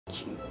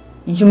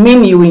You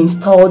mean you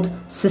installed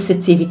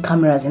CCTV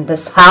cameras in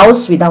this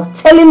house without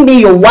telling me,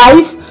 your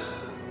wife?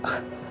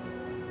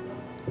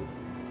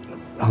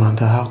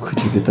 Amanda, how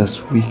could you be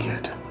this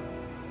wicked?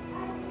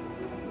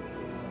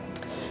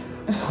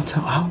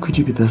 How could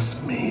you be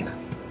this mean?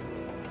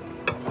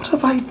 What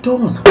have I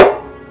done?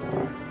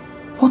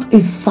 What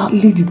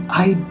exactly did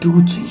I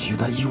do to you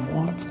that you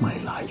want my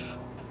life?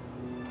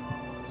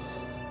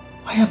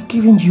 I have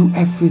given you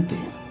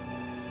everything.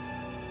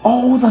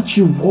 All that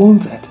you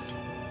wanted.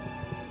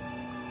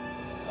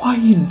 Why are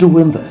you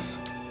doing this?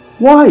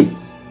 Why?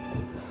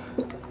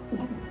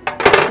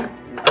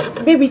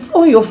 Baby, it's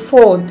all your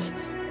fault.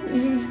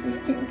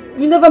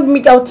 You never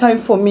make out time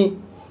for me.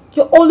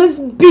 You're always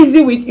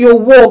busy with your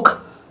work.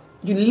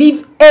 You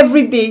leave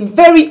every day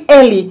very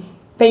early,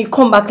 then you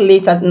come back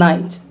late at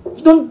night.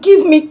 You don't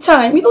give me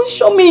time. You don't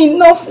show me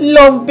enough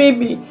love,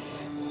 baby.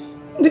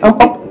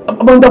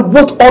 Amanda,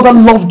 what other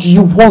love do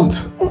you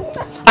want?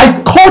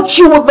 I caught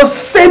you with the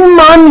same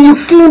man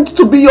you claimed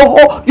to be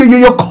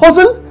your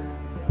cousin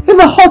in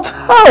the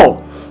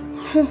hotel.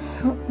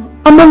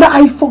 Amanda,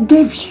 I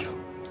forgave you.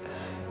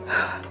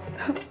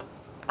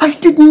 I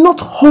did not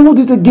hold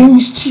it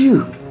against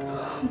you.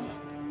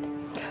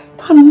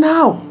 And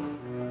now,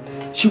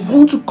 you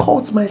want to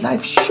cut my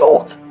life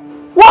short.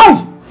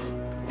 Why?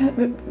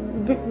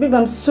 Babe,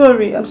 I'm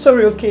sorry. I'm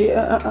sorry, okay?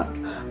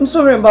 I'm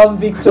sorry about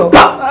Victor.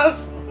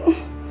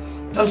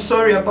 I'm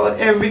sorry about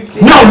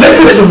everything. Now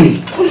listen to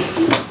me.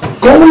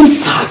 Go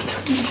inside.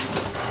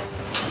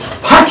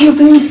 Pack your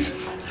things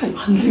and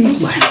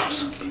leave my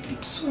house.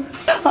 I'm sorry.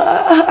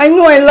 I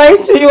know I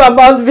lied to you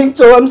about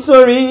Victor. I'm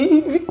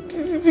sorry.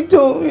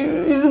 Victor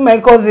is my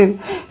cousin.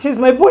 He's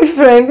my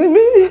boyfriend.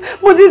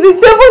 But it's the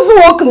devil's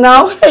work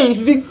now. Hey,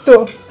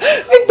 Victor.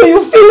 Victor, you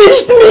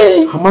finished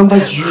me. Amanda,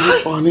 you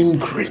are an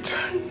ingrate.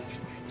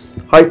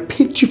 I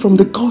picked you from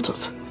the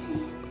gutters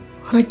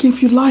and I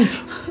gave you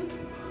life.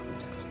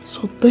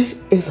 So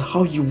this is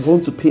how you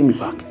want to pay me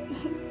back?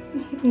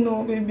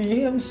 No,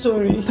 baby, I'm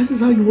sorry. This is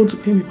how you want to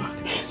pay me back?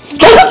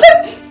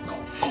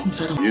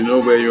 You know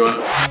where you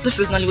are? This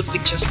is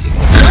Nollywoodpicturestv.